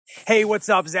Hey, what's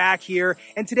up? Zach here,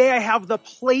 and today I have the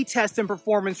playtest and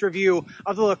performance review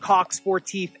of the Coq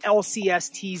Sportif LCS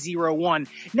T01.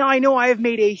 Now, I know I have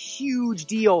made a huge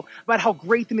deal about how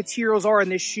great the materials are in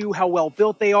this shoe, how well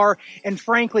built they are, and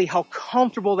frankly, how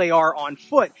comfortable they are on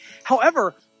foot.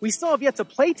 However, we still have yet to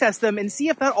play test them and see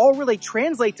if that all really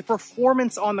translates to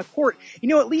performance on the court. You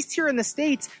know, at least here in the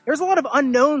States, there's a lot of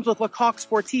unknowns with Le Coq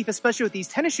Sportif, especially with these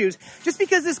tennis shoes, just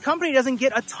because this company doesn't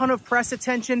get a ton of press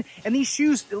attention, and these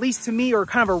shoes, at least to me, are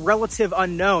kind of a relative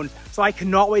unknown. So I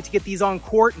cannot wait to get these on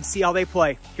court and see how they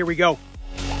play. Here we go.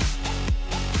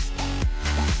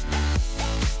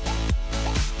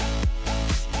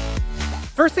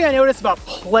 First thing I noticed about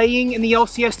playing in the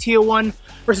LCS T01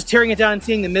 versus tearing it down and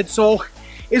seeing the midsole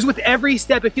is with every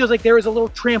step, it feels like there is a little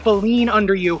trampoline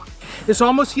under you. This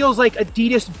almost feels like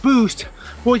Adidas Boost,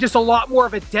 but with just a lot more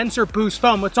of a denser Boost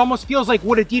foam. It almost feels like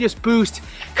what Adidas Boost,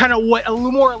 kind of what a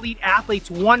little more elite athletes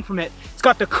want from it. It's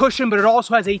got the cushion, but it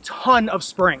also has a ton of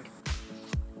spring.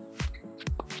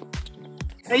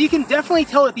 Now you can definitely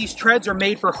tell that these treads are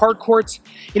made for hard courts.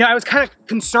 You know, I was kind of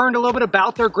concerned a little bit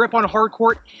about their grip on hard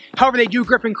court. However, they do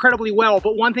grip incredibly well,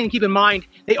 but one thing to keep in mind,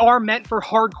 they are meant for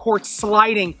hard court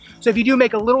sliding. So if you do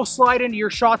make a little slide into your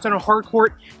shots on a hard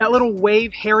court, that little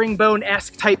wave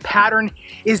herringbone-esque type pattern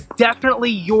is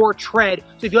definitely your tread.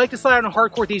 So if you like to slide on a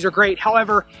hard court, these are great.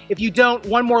 However, if you don't,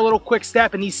 one more little quick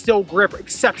step and these still grip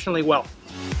exceptionally well.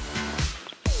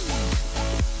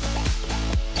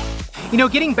 You know,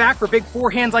 getting back for big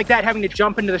forehands like that, having to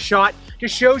jump into the shot,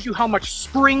 just shows you how much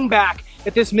spring back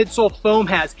that this midsole foam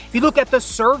has. If you look at the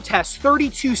serve test,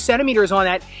 32 centimeters on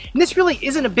that, and this really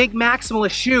isn't a big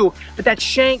maximalist shoe, but that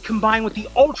shank combined with the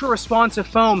ultra responsive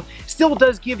foam still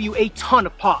does give you a ton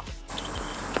of pop.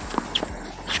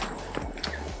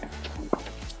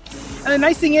 And the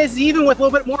nice thing is, even with a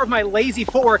little bit more of my lazy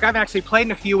footwork, I haven't actually played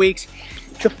in a few weeks,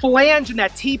 the flange and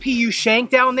that TPU shank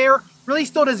down there really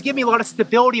still does give me a lot of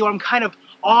stability when I'm kind of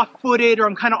off-footed or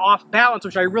I'm kind of off balance,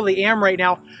 which I really am right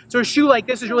now. So a shoe like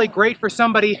this is really great for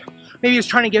somebody maybe who's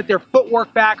trying to get their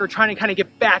footwork back or trying to kind of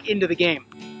get back into the game.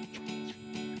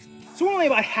 So we're only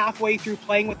about halfway through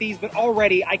playing with these, but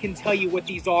already I can tell you what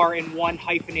these are in one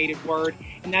hyphenated word,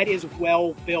 and that is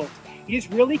well built. You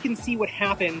just really can see what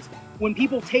happens when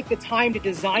people take the time to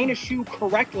design a shoe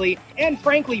correctly and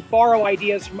frankly borrow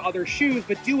ideas from other shoes,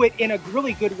 but do it in a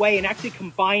really good way and actually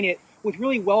combine it with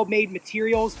really well-made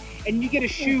materials, and you get a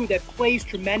shoe that plays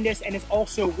tremendous and is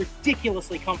also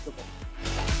ridiculously comfortable.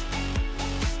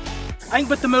 I think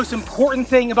but the most important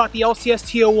thing about the LCS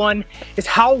T01 is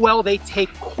how well they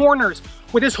take corners.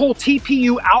 With this whole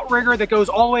TPU outrigger that goes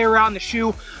all the way around the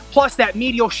shoe, plus that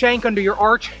medial shank under your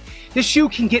arch, this shoe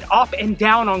can get up and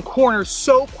down on corners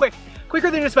so quicker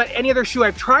than just about any other shoe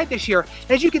I've tried this year.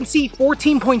 And as you can see,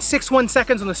 14.61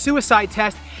 seconds on the suicide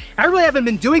test. I really haven't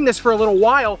been doing this for a little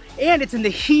while, and it's in the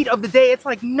heat of the day. It's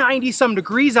like 90 some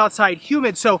degrees outside,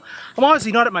 humid, so I'm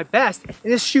honestly not at my best,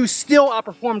 and this shoe still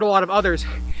outperformed a lot of others.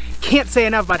 Can't say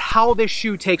enough about how this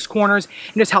shoe takes corners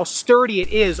and just how sturdy it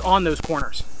is on those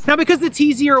corners. Now, because the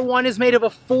T01 is made of a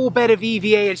full bed of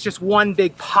EVA, it's just one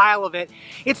big pile of it,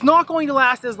 it's not going to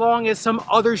last as long as some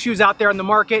other shoes out there on the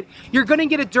market. You're going to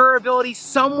get a durability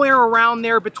somewhere around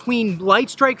there between light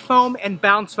strike foam and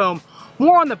bounce foam.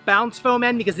 More on the bounce foam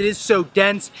end because it is so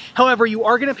dense. However, you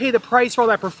are going to pay the price for all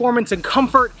that performance and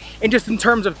comfort and just in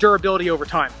terms of durability over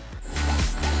time.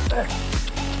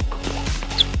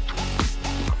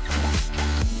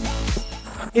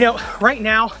 You know, right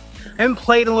now, I haven't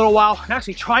played in a little while. I'm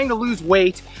actually trying to lose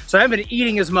weight, so I haven't been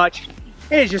eating as much.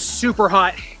 It is just super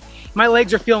hot. My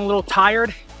legs are feeling a little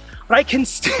tired, but I can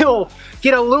still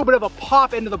get a little bit of a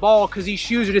pop into the ball because these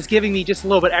shoes are just giving me just a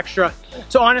little bit extra.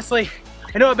 So honestly,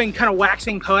 I know I've been kind of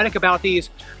waxing poetic about these,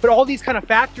 but all these kind of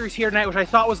factors here tonight, which I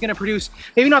thought was going to produce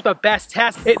maybe not the best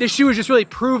test, this shoe is just really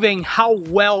proving how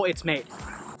well it's made.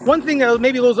 One thing that was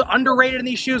maybe a little underrated in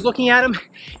these shoes looking at them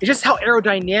is just how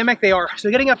aerodynamic they are.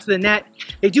 So getting up to the net,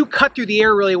 they do cut through the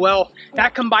air really well.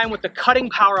 That combined with the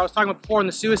cutting power I was talking about before in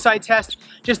the suicide test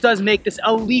just does make this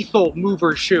a lethal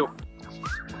mover shoe.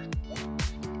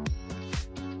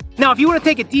 Now, if you want to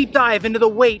take a deep dive into the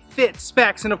weight, fit,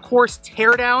 specs, and of course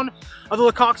teardown of the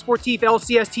Le Coq Sportif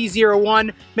LCS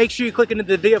T01, make sure you click into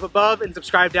the video up above and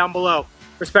subscribe down below.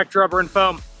 Respect, rubber, and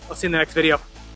foam. I'll see you in the next video.